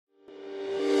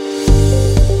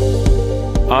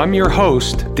I'm your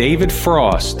host, David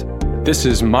Frost. This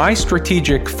is my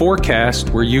strategic forecast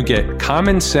where you get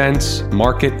common sense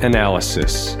market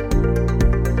analysis.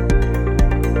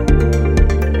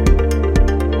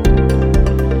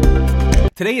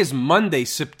 Today is Monday,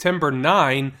 September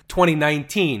 9,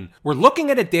 2019. We're looking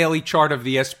at a daily chart of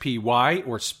the SPY,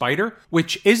 or SPDR,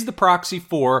 which is the proxy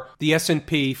for the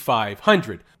S&P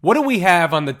 500. What do we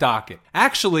have on the docket?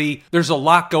 Actually, there's a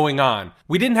lot going on.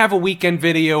 We didn't have a weekend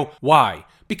video. Why?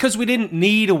 Because we didn't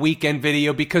need a weekend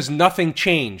video because nothing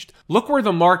changed. Look where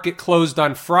the market closed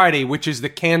on Friday, which is the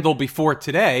candle before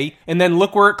today, and then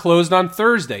look where it closed on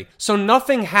Thursday. So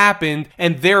nothing happened,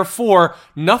 and therefore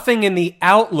nothing in the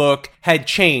outlook had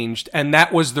changed, and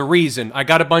that was the reason. I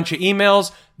got a bunch of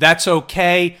emails. That's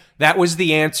okay. That was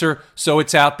the answer, so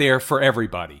it's out there for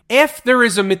everybody. If there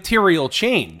is a material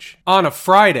change on a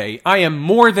Friday, I am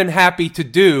more than happy to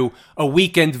do a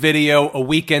weekend video, a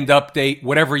weekend update,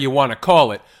 whatever you want to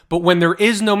call it. But when there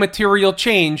is no material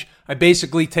change, I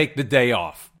basically take the day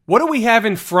off. What do we have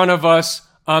in front of us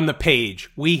on the page?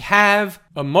 We have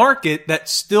a market that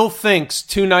still thinks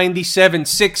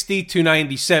 297.60,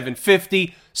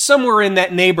 297.50, somewhere in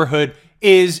that neighborhood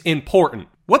is important.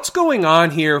 What's going on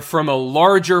here from a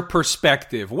larger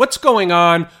perspective? What's going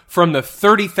on from the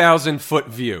 30,000-foot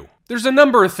view? There's a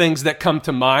number of things that come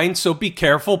to mind, so be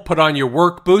careful. Put on your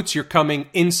work boots. You're coming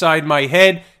inside my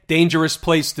head. Dangerous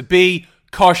place to be.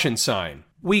 Caution sign.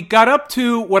 We got up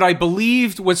to what I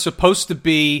believed was supposed to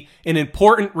be an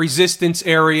important resistance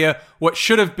area, what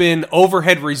should have been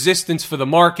overhead resistance for the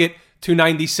market,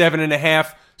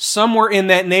 297.5. Somewhere in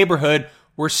that neighborhood,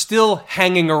 we're still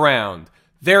hanging around.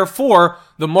 Therefore,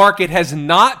 the market has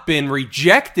not been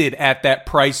rejected at that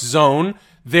price zone.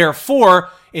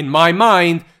 Therefore, in my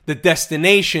mind, the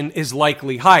destination is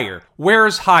likely higher.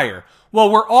 Where's higher? Well,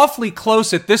 we're awfully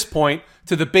close at this point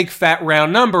to the big fat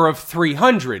round number of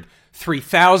 300.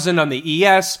 3,000 on the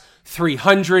ES,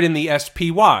 300 in the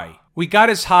SPY. We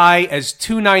got as high as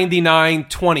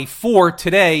 299.24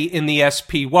 today in the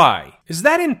SPY. Is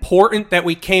that important that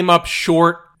we came up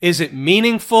short? Is it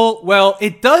meaningful? Well,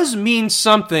 it does mean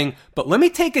something, but let me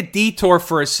take a detour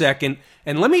for a second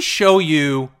and let me show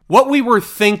you what we were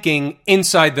thinking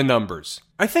inside the numbers.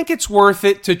 I think it's worth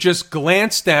it to just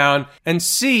glance down and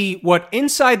see what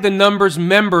inside the numbers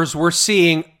members were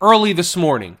seeing early this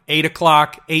morning, 8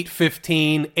 o'clock,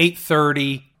 8:15,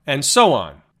 8:30, and so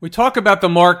on. We talk about the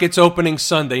markets opening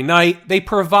Sunday night. They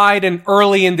provide an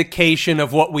early indication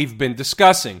of what we've been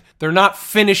discussing. They're not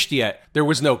finished yet. There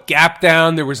was no gap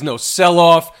down. There was no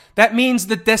sell-off. That means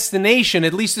the destination,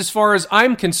 at least as far as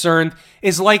I'm concerned,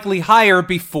 is likely higher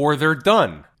before they're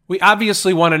done. We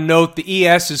obviously want to note the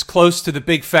ES is close to the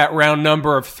big fat round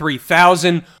number of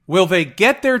 3,000. Will they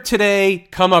get there today,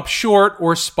 come up short,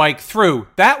 or spike through?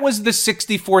 That was the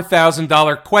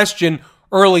 $64,000 question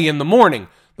early in the morning.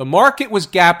 The market was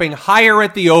gapping higher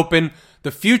at the open.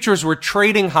 The futures were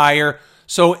trading higher.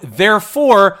 So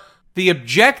therefore, the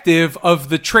objective of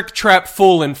the trick, trap,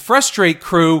 fool, and frustrate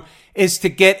crew is to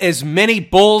get as many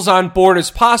bulls on board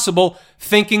as possible,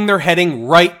 thinking they're heading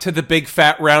right to the big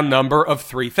fat round number of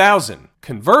 3,000.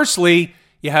 Conversely,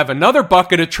 you have another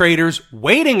bucket of traders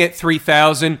waiting at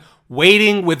 3,000,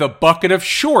 waiting with a bucket of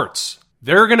shorts.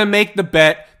 They're going to make the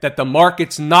bet that the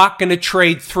market's not going to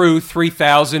trade through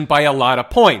 3,000 by a lot of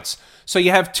points. So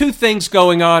you have two things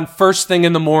going on first thing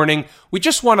in the morning. We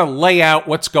just want to lay out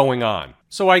what's going on.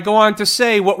 So I go on to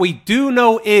say what we do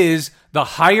know is the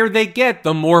higher they get,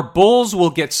 the more bulls will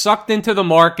get sucked into the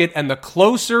market and the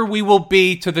closer we will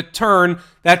be to the turn.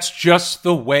 That's just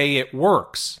the way it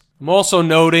works. I'm also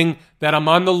noting that I'm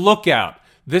on the lookout.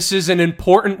 This is an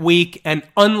important week and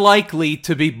unlikely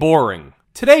to be boring.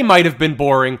 Today might have been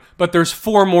boring, but there's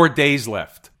 4 more days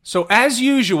left. So as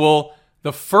usual,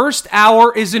 the first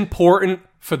hour is important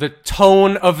for the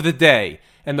tone of the day,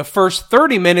 and the first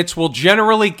 30 minutes will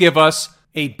generally give us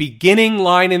a beginning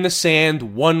line in the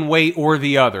sand one way or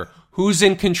the other. Who's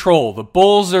in control, the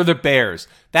bulls or the bears?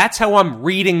 That's how I'm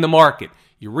reading the market.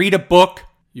 You read a book,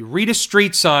 you read a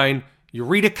street sign, you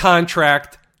read a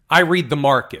contract, I read the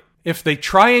market. If they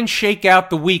try and shake out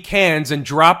the weak hands and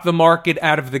drop the market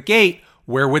out of the gate,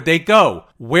 where would they go?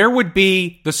 Where would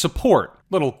be the support?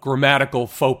 Little grammatical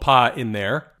faux pas in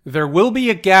there. There will be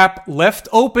a gap left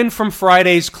open from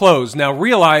Friday's close. Now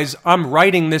realize I'm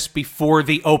writing this before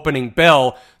the opening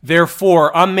bell.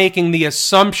 Therefore, I'm making the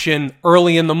assumption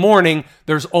early in the morning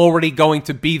there's already going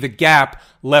to be the gap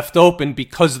left open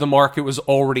because the market was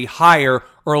already higher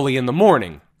early in the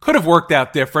morning. Could have worked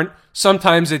out different.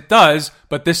 Sometimes it does,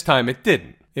 but this time it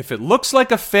didn't. If it looks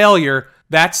like a failure,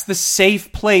 That's the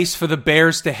safe place for the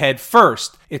bears to head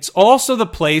first. It's also the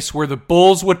place where the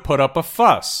bulls would put up a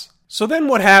fuss. So then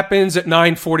what happens at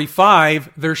 9:45?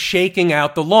 They're shaking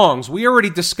out the longs. We already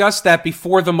discussed that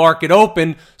before the market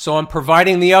opened, so I'm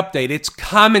providing the update. It's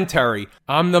commentary.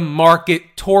 I'm the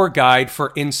market tour guide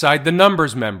for Inside the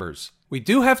Numbers members. We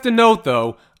do have to note,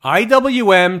 though,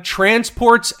 IWM,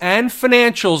 transports, and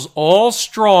financials all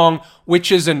strong,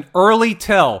 which is an early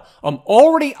tell. I'm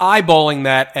already eyeballing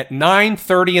that at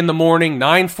 9:30 in the morning,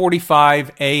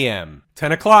 9:45 a.m.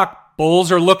 10 o'clock,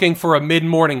 bulls are looking for a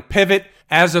mid-morning pivot.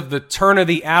 As of the turn of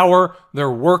the hour,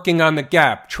 they're working on the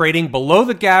gap. Trading below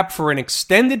the gap for an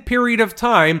extended period of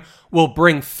time will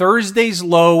bring Thursday's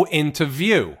low into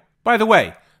view. By the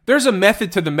way, there's a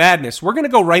method to the madness. We're going to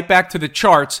go right back to the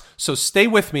charts, so stay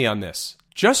with me on this.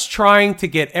 Just trying to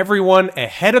get everyone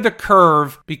ahead of the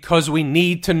curve because we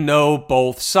need to know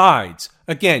both sides.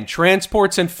 Again,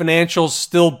 transports and financials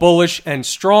still bullish and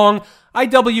strong.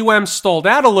 IWM stalled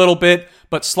out a little bit,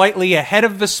 but slightly ahead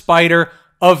of the spider.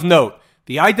 Of note,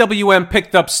 the IWM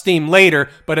picked up steam later,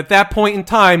 but at that point in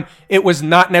time, it was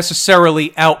not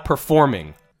necessarily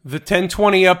outperforming. The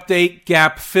 1020 update,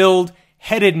 gap filled,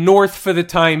 headed north for the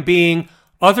time being.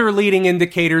 Other leading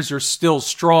indicators are still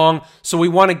strong, so we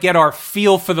want to get our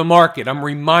feel for the market. I'm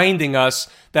reminding us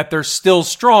that they're still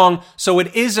strong, so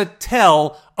it is a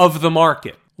tell of the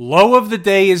market. Low of the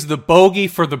day is the bogey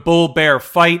for the bull-bear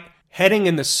fight. Heading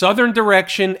in the southern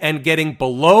direction and getting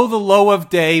below the low of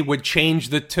day would change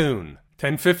the tune.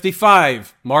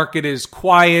 10:55, market is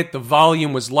quiet. The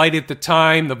volume was light at the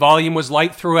time. The volume was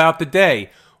light throughout the day.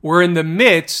 We're in the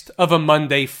midst of a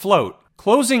Monday float.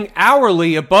 Closing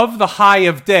hourly above the high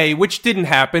of day, which didn't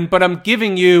happen, but I'm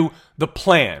giving you the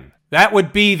plan. That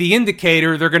would be the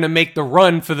indicator they're going to make the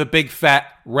run for the big fat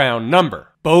round number.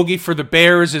 Bogey for the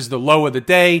bears is the low of the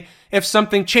day. If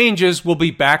something changes, we'll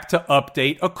be back to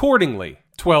update accordingly.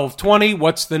 12:20,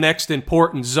 what's the next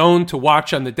important zone to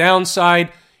watch on the downside?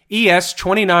 ES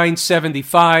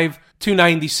 2975,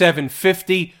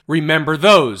 297.50. Remember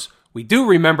those. We do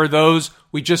remember those.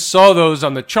 We just saw those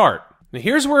on the chart. Now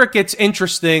here's where it gets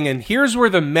interesting, and here's where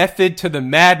the method to the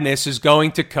madness is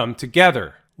going to come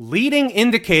together. Leading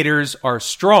indicators are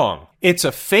strong. It's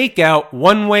a fake out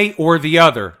one way or the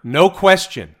other, no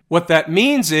question. What that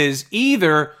means is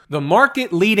either the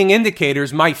market leading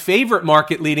indicators, my favorite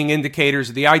market leading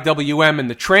indicators, the IWM and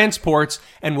the transports,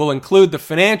 and will include the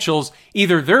financials,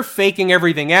 either they're faking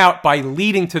everything out by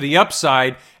leading to the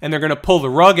upside and they're going to pull the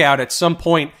rug out at some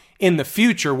point in the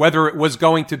future, whether it was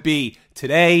going to be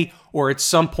today or at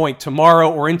some point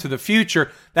tomorrow or into the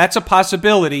future. That's a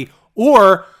possibility.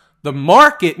 Or the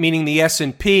market, meaning the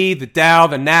S&P, the Dow,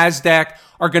 the NASDAQ,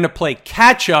 are going to play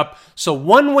catch up. So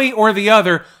one way or the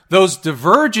other, those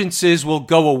divergences will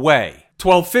go away.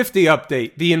 1250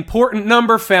 update. The important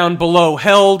number found below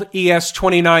held, ES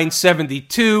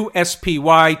 2972,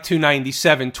 SPY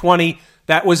 297.20.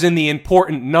 That was in the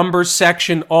important numbers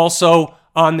section also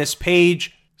on this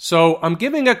page. So I'm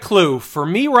giving a clue. For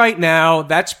me right now,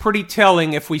 that's pretty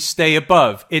telling if we stay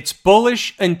above. It's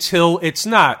bullish until it's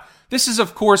not. This is,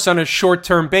 of course, on a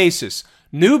short-term basis.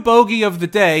 New bogey of the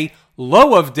day,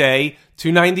 low of day,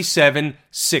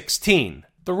 297.16.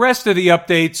 The rest of the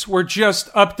updates were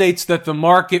just updates that the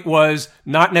market was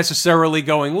not necessarily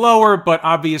going lower, but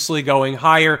obviously going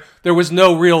higher. There was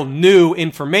no real new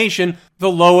information.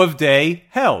 The low of day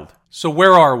held. So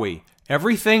where are we?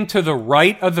 Everything to the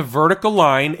right of the vertical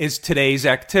line is today's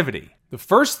activity. The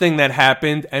first thing that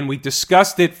happened, and we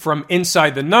discussed it from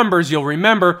inside the numbers, you'll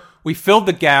remember, we filled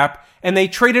the gap and they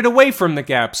traded away from the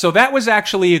gap. So that was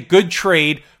actually a good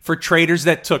trade for traders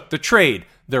that took the trade.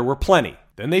 There were plenty.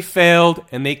 Then they failed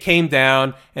and they came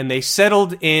down and they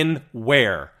settled in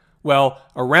where? Well,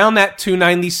 around that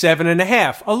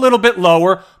 297.5, a little bit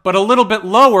lower, but a little bit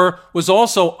lower was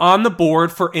also on the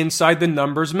board for Inside the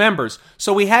Numbers members.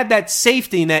 So we had that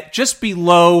safety net just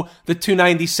below the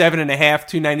 297.5,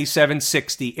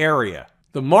 297.60 area.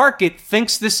 The market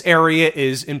thinks this area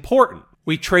is important.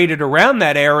 We traded around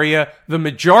that area the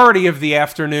majority of the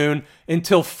afternoon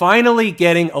until finally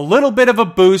getting a little bit of a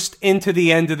boost into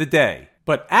the end of the day.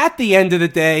 But at the end of the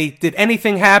day, did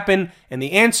anything happen? And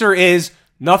the answer is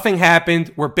nothing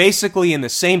happened. We're basically in the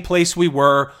same place we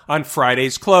were on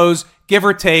Friday's close, give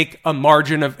or take a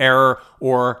margin of error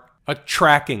or a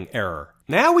tracking error.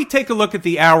 Now we take a look at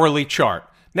the hourly chart.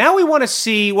 Now we want to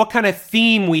see what kind of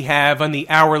theme we have on the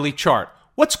hourly chart.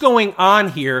 What's going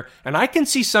on here? And I can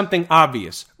see something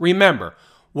obvious. Remember,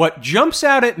 what jumps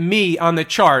out at me on the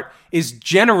chart is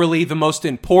generally the most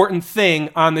important thing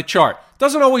on the chart.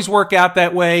 Doesn't always work out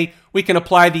that way. We can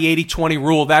apply the 80-20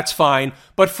 rule, that's fine.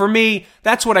 But for me,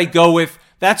 that's what I go with.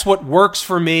 That's what works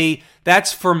for me.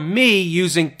 That's for me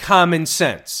using common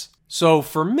sense. So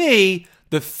for me,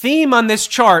 the theme on this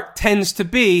chart tends to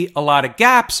be a lot of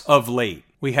gaps of late.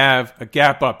 We have a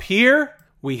gap up here.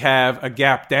 We have a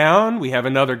gap down. We have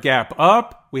another gap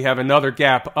up. We have another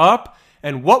gap up.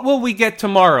 And what will we get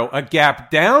tomorrow? A gap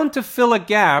down to fill a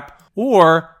gap,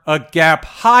 or a gap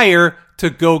higher to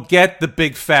go get the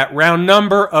big fat round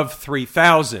number of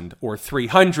 3,000 or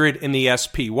 300 in the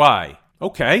SPY.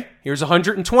 Okay, here's a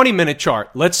 120-minute chart.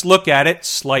 Let's look at it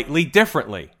slightly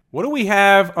differently. What do we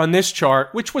have on this chart,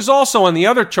 which was also on the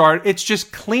other chart? It's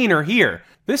just cleaner here.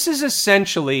 This is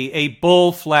essentially a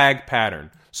bull flag pattern.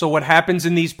 So what happens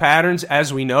in these patterns,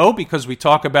 as we know, because we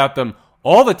talk about them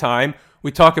all the time,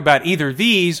 we talk about either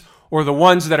these or the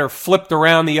ones that are flipped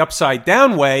around the upside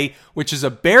down way, which is a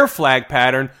bear flag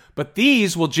pattern, but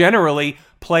these will generally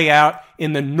play out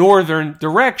in the northern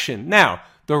direction. Now,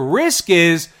 the risk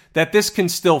is that this can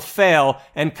still fail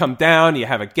and come down. You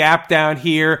have a gap down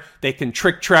here. They can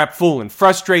trick, trap, fool, and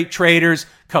frustrate traders,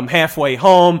 come halfway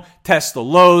home, test the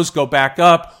lows, go back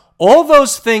up. All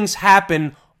those things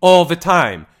happen all the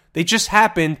time. They just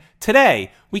happened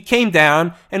today. We came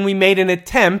down and we made an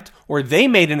attempt, or they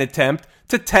made an attempt,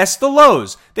 to test the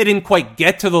lows. They didn't quite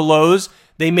get to the lows.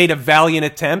 They made a valiant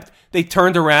attempt. They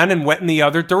turned around and went in the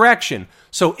other direction.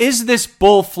 So is this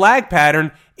bull flag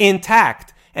pattern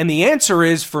intact? And the answer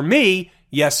is, for me,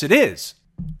 yes, it is.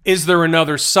 Is there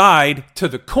another side to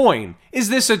the coin? Is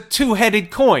this a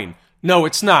two-headed coin? No,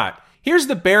 it's not. Here's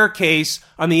the bear case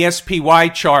on the SPY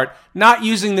chart, not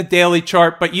using the daily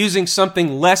chart, but using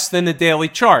something less than the daily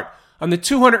chart. On the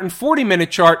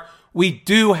 240-minute chart, we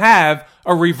do have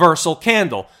a reversal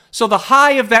candle. So the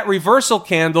high of that reversal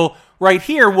candle right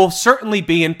here will certainly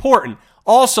be important.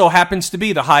 Also happens to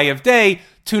be the high of day,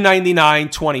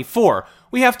 299.24.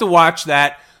 We have to watch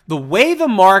that. The way the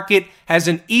market has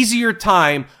an easier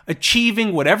time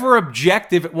achieving whatever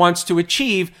objective it wants to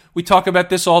achieve, we talk about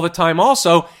this all the time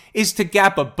also, is to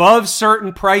gap above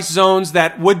certain price zones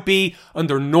that would be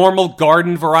under normal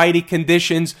garden variety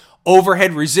conditions,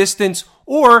 overhead resistance,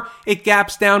 or it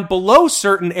gaps down below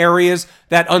certain areas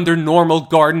that under normal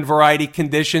garden variety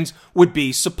conditions would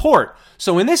be support.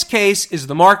 So in this case, is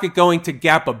the market going to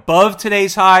gap above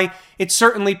today's high? It's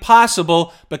certainly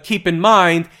possible, but keep in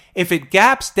mind, if it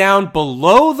gaps down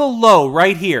below the low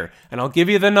right here, and I'll give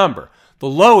you the number, the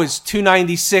low is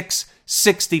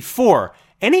 296.64.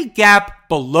 Any gap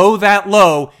below that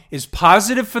low is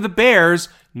positive for the bears,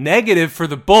 negative for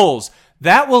the bulls.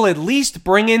 That will at least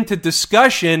bring into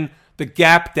discussion the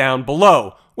gap down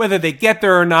below. Whether they get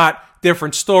there or not,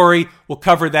 different story. We'll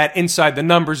cover that inside the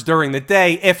numbers during the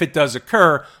day if it does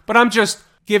occur. But I'm just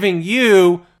giving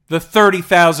you the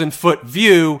 30,000 foot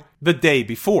view the day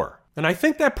before. And I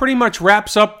think that pretty much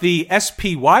wraps up the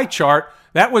SPY chart.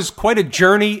 That was quite a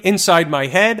journey inside my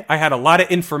head. I had a lot of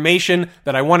information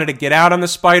that I wanted to get out on the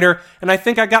spider, and I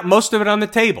think I got most of it on the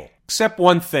table. Except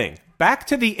one thing. Back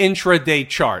to the intraday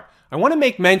chart. I want to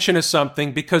make mention of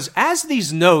something because as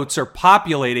these notes are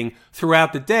populating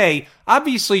throughout the day,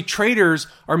 obviously traders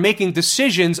are making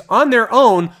decisions on their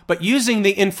own, but using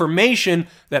the information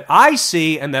that I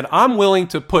see and that I'm willing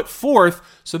to put forth.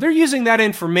 So they're using that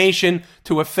information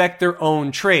to affect their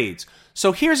own trades.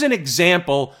 So here's an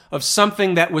example of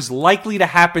something that was likely to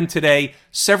happen today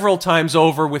several times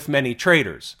over with many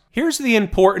traders. Here's the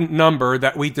important number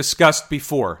that we discussed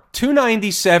before,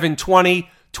 297.20.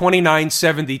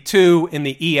 29.72 in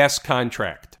the ES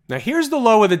contract. Now here's the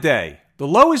low of the day. The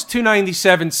low is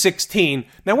 297.16.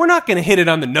 Now we're not going to hit it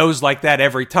on the nose like that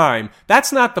every time.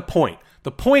 That's not the point.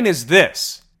 The point is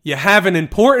this. You have an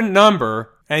important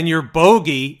number and your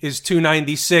bogey is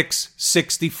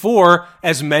 296.64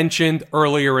 as mentioned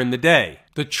earlier in the day.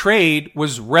 The trade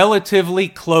was relatively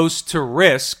close to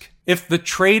risk. If the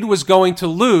trade was going to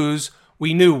lose,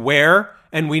 we knew where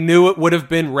and we knew it would have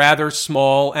been rather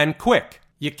small and quick.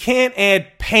 You can't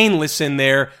add painless in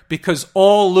there because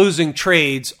all losing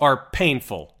trades are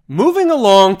painful. Moving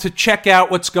along to check out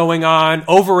what's going on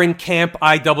over in Camp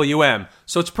IWM.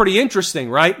 So it's pretty interesting,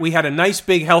 right? We had a nice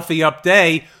big healthy up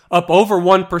day, up over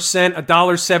 1%,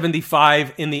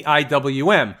 $1.75 in the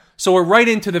IWM. So we're right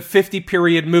into the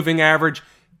 50-period moving average.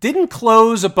 Didn't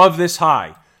close above this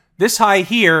high. This high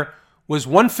here was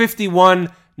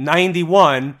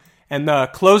 151.91, and the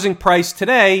closing price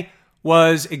today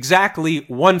was exactly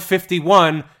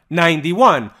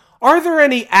 151.91. Are there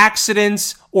any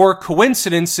accidents or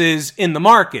coincidences in the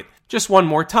market? Just one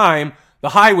more time, the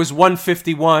high was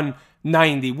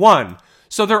 151.91.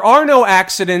 So there are no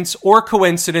accidents or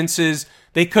coincidences.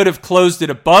 They could have closed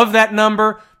it above that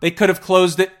number. They could have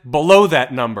closed it below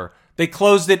that number. They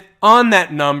closed it on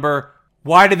that number.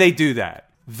 Why did they do that?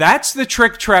 That's the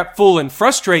Trick, Trap, Fool, and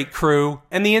Frustrate crew,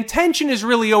 and the intention is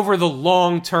really over the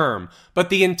long term. But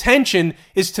the intention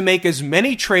is to make as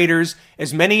many traders,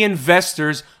 as many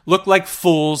investors look like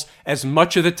fools as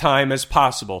much of the time as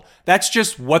possible. That's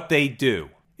just what they do.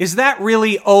 Is that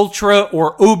really ultra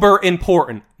or uber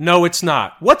important? No, it's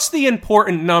not. What's the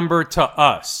important number to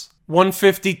us?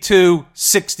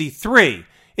 152.63.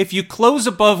 If you close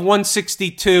above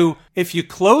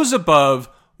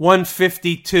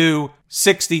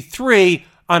 152.63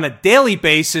 on a daily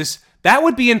basis, that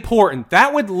would be important.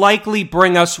 That would likely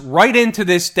bring us right into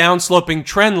this downsloping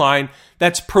trend line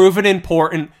that's proven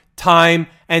important time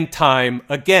and time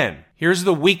again. Here's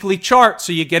the weekly chart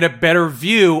so you get a better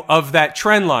view of that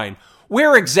trend line.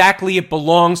 Where exactly it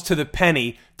belongs to the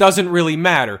penny doesn't really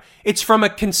matter. It's from a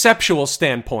conceptual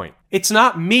standpoint. It's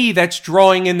not me that's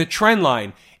drawing in the trend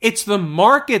line. It's the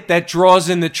market that draws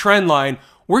in the trend line.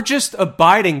 We're just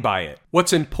abiding by it.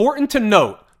 What's important to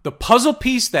note, the puzzle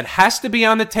piece that has to be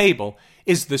on the table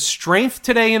is the strength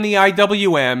today in the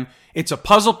IWM. It's a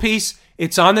puzzle piece.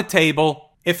 It's on the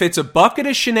table. If it's a bucket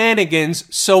of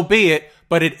shenanigans, so be it.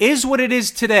 But it is what it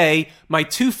is today. My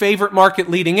two favorite market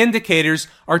leading indicators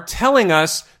are telling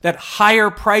us that higher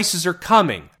prices are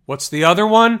coming. What's the other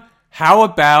one? How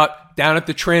about down at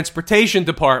the transportation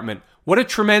department? What a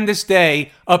tremendous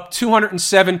day, up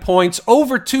 207 points,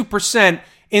 over 2%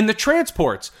 in the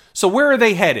transports. So where are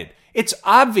they headed? It's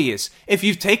obvious. If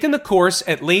you've taken the course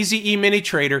at Lazy E-mini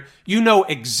Trader, you know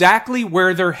exactly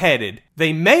where they're headed.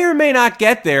 They may or may not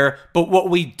get there, but what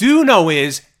we do know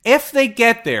is if they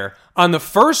get there on the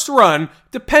first run,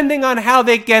 depending on how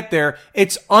they get there,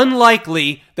 it's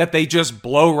unlikely that they just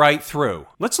blow right through.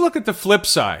 Let's look at the flip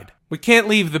side. We can't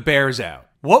leave the bears out.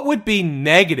 What would be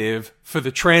negative for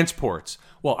the transports?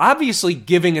 Well, obviously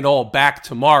giving it all back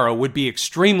tomorrow would be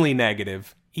extremely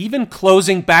negative. Even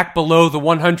closing back below the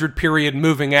 100-period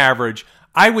moving average,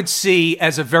 I would see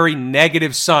as a very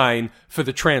negative sign for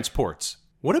the transports.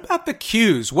 What about the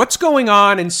Qs? What's going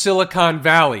on in Silicon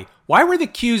Valley? Why were the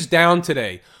Qs down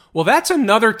today? Well, that's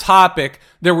another topic.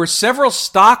 There were several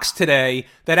stocks today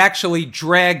that actually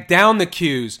dragged down the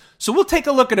Qs. So we'll take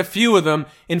a look at a few of them.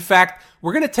 In fact,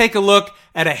 we're going to take a look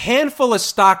at a handful of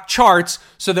stock charts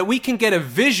so that we can get a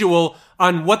visual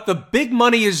on what the big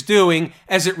money is doing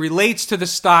as it relates to the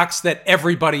stocks that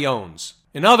everybody owns.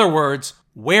 In other words,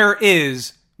 where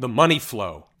is the money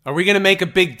flow? Are we going to make a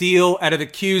big deal out of the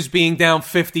Qs being down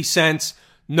 50 cents?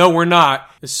 No, we're not,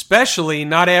 especially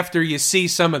not after you see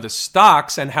some of the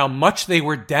stocks and how much they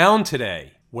were down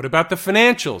today. What about the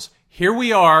financials? Here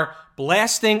we are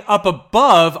blasting up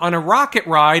above on a rocket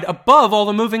ride above all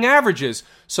the moving averages.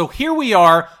 So here we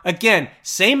are, again,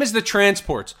 same as the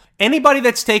transports. Anybody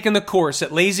that's taken the course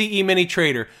at Lazy E-mini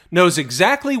Trader knows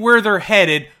exactly where they're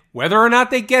headed. Whether or not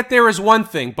they get there is one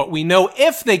thing, but we know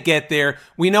if they get there,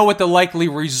 we know what the likely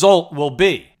result will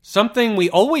be. Something we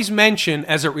always mention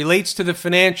as it relates to the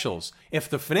financials. If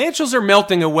the financials are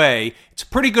melting away, it's a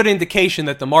pretty good indication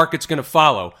that the market's going to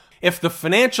follow. If the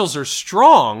financials are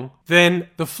strong, then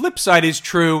the flip side is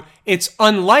true. It's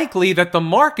unlikely that the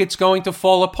market's going to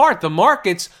fall apart. The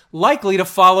market's likely to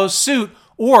follow suit,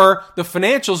 or the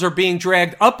financials are being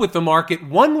dragged up with the market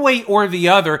one way or the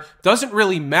other. Doesn't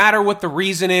really matter what the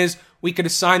reason is. We could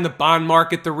assign the bond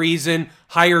market the reason,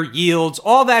 higher yields,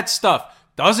 all that stuff.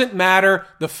 Doesn't matter.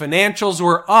 The financials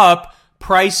were up.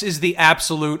 Price is the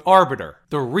absolute arbiter.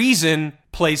 The reason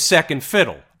plays second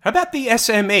fiddle. How about the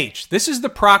SMH? This is the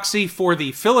proxy for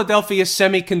the Philadelphia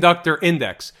Semiconductor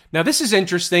Index. Now, this is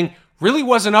interesting. Really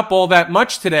wasn't up all that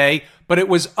much today, but it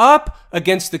was up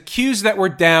against the Qs that were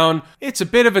down. It's a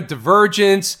bit of a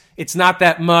divergence. It's not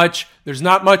that much. There's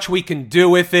not much we can do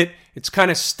with it. It's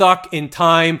kind of stuck in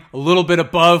time, a little bit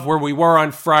above where we were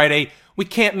on Friday. We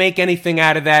can't make anything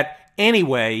out of that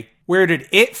anyway. Where did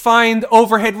it find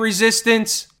overhead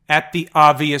resistance? At the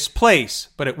obvious place.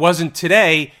 But it wasn't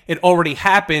today. It already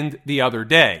happened the other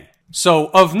day.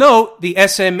 So of note, the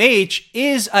SMH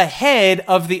is ahead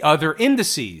of the other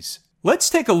indices. Let's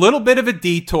take a little bit of a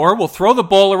detour. We'll throw the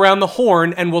ball around the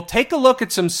horn and we'll take a look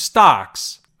at some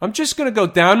stocks. I'm just going to go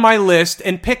down my list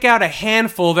and pick out a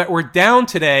handful that were down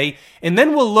today, and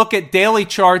then we'll look at daily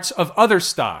charts of other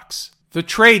stocks. The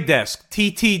Trade Desk,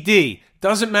 TTD,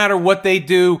 doesn't matter what they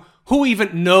do. Who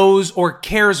even knows or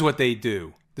cares what they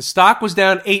do? The stock was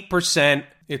down 8%.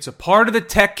 It's a part of the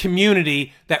tech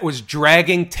community that was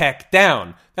dragging tech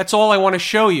down. That's all I want to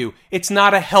show you. It's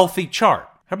not a healthy chart.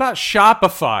 How about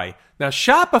Shopify? Now,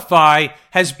 Shopify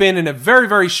has been in a very,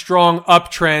 very strong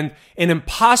uptrend, an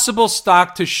impossible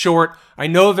stock to short. I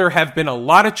know there have been a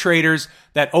lot of traders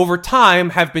that over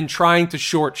time have been trying to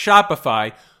short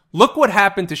Shopify. Look what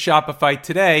happened to Shopify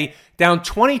today, down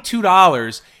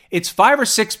 $22. It's 5 or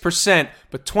 6%,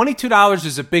 but $22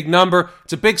 is a big number.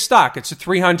 It's a big stock. It's a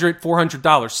 $300,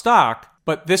 $400 stock.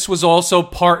 But this was also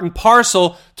part and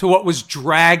parcel to what was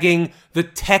dragging the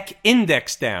tech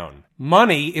index down.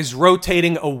 Money is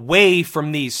rotating away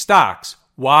from these stocks.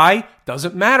 Why?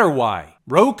 Doesn't matter why.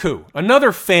 Roku,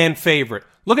 another fan favorite.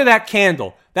 Look at that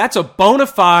candle. That's a bona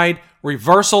fide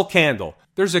reversal candle.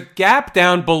 There's a gap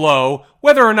down below.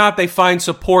 Whether or not they find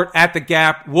support at the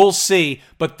gap, we'll see.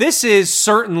 But this is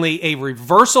certainly a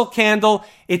reversal candle.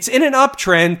 It's in an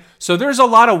uptrend, so there's a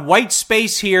lot of white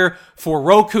space here for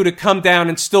Roku to come down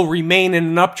and still remain in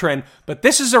an uptrend. But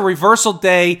this is a reversal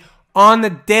day on the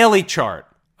daily chart.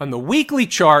 On the weekly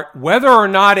chart, whether or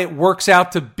not it works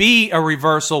out to be a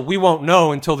reversal, we won't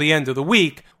know until the end of the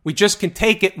week. We just can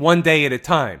take it one day at a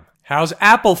time. How's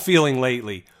Apple feeling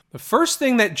lately? The first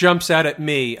thing that jumps out at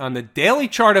me on the daily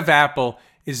chart of Apple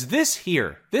is this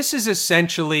here. This is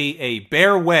essentially a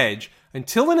bear wedge.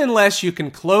 Until and unless you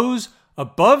can close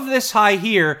above this high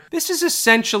here, this is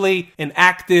essentially an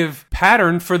active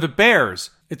pattern for the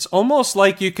bears. It's almost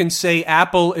like you can say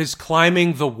Apple is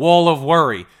climbing the wall of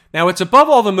worry. Now, it's above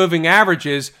all the moving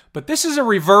averages, but this is a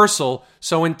reversal,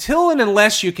 so until and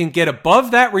unless you can get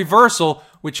above that reversal,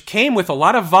 which came with a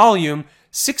lot of volume,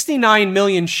 69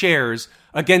 million shares,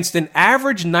 against an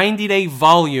average 90-day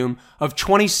volume of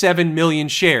 27 million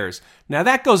shares. Now,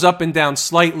 that goes up and down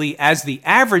slightly as the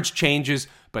average changes,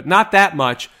 but not that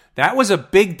much. That was a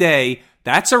big day.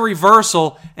 That's a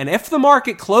reversal, and if the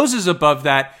market closes above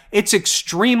that, it's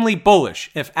extremely bullish.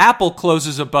 If Apple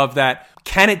closes above that,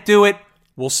 can it do it?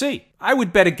 We'll see. I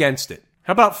would bet against it.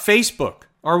 How about Facebook?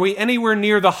 Are we anywhere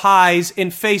near the highs in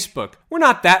Facebook? We're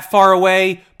not that far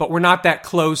away, but we're not that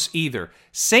close either.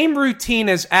 Same routine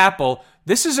as Apple.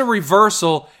 This is a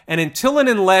reversal, and until and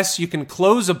unless you can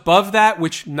close above that,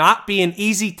 which not be an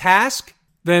easy task,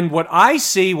 then what I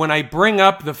see when I bring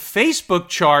up the Facebook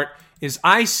chart is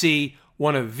I see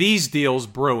one of these deals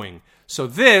brewing. So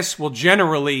this will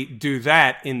generally do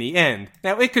that in the end.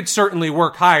 Now, it could certainly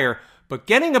work higher, but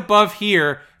getting above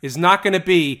here is not going to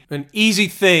be an easy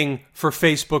thing for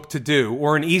Facebook to do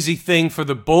or an easy thing for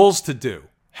the bulls to do.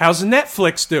 How's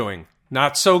Netflix doing?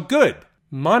 Not so good.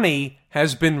 Money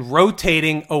has been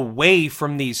rotating away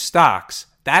from these stocks.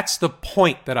 That's the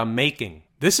point that I'm making.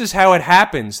 This is how it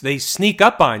happens. They sneak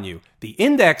up on you. The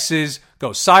indexes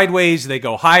go sideways, they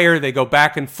go higher, they go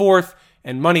back and forth,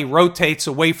 and money rotates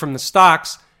away from the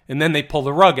stocks, and then they pull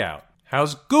the rug out.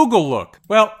 How's Google look?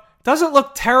 Well, doesn't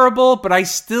look terrible, but I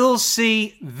still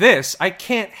see this. I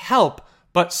can't help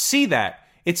but see that.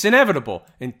 It's inevitable.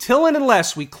 Until and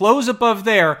unless we close above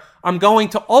there, I'm going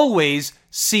to always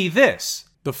see this.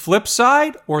 The flip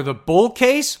side, or the bull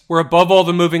case, we're above all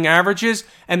the moving averages,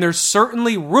 and there's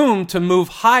certainly room to move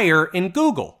higher in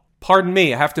Google. Pardon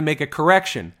me, I have to make a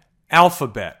correction.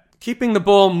 Alphabet. Keeping the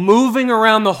bull moving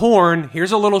around the horn,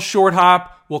 here's a little short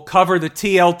hop. We'll cover the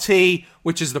TLT,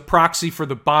 which is the proxy for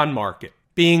the bond market,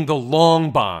 being the long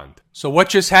bond. So what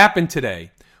just happened today?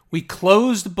 We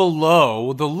closed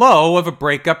below the low of a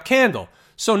breakup candle.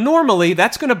 So normally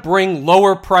that's going to bring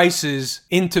lower prices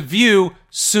into view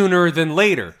sooner than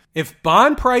later. If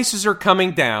bond prices are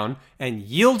coming down and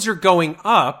yields are going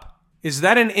up, is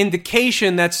that an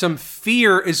indication that some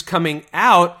fear is coming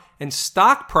out and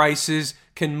stock prices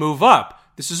can move up?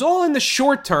 This is all in the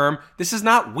short term. This is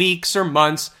not weeks or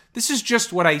months. This is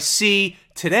just what I see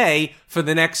today for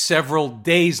the next several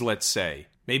days, let's say.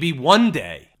 Maybe one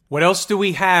day. What else do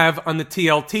we have on the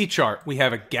TLT chart? We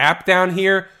have a gap down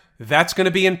here. That's going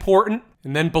to be important.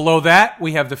 And then below that,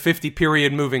 we have the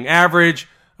 50-period moving average,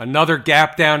 another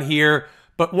gap down here.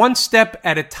 But one step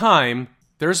at a time,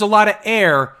 there's a lot of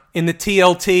air in the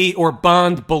TLT or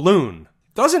bond balloon.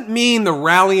 Doesn't mean the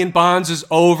rally in bonds is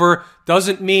over.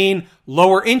 Doesn't mean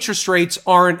lower interest rates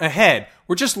aren't ahead.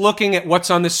 We're just looking at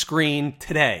what's on the screen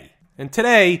today. And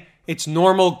today, it's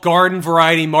normal garden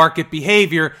variety market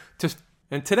behavior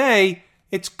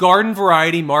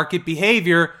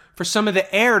for some of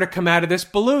the air to come out of this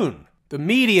balloon. The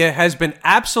media has been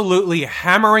absolutely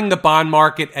hammering the bond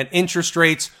market at interest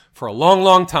rates for a long,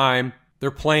 long time.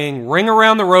 They're playing ring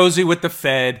around the rosy with the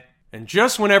Fed. And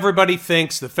just when everybody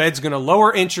thinks the Fed's going to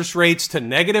lower interest rates to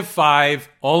 -5,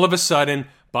 all of a sudden,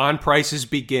 bond prices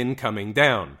begin coming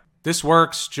down. This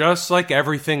works just like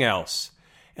everything else.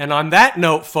 And on that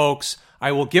note, folks,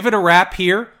 I will give it a wrap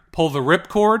here, pull the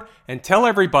ripcord, and tell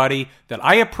everybody that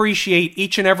I appreciate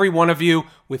each and every one of you.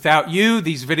 Without you,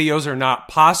 these videos are not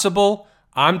possible.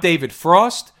 I'm David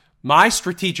Frost, my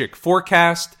strategic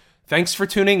forecast. Thanks for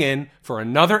tuning in for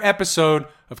another episode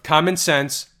of Common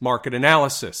Sense Market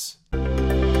Analysis.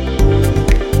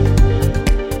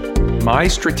 My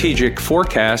Strategic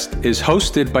Forecast is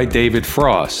hosted by David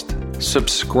Frost.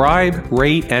 Subscribe,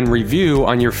 rate, and review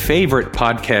on your favorite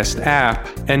podcast app,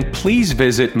 and please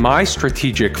visit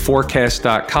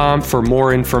mystrategicforecast.com for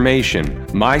more information.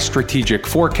 My Strategic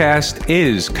Forecast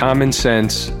is common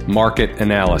sense market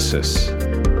analysis.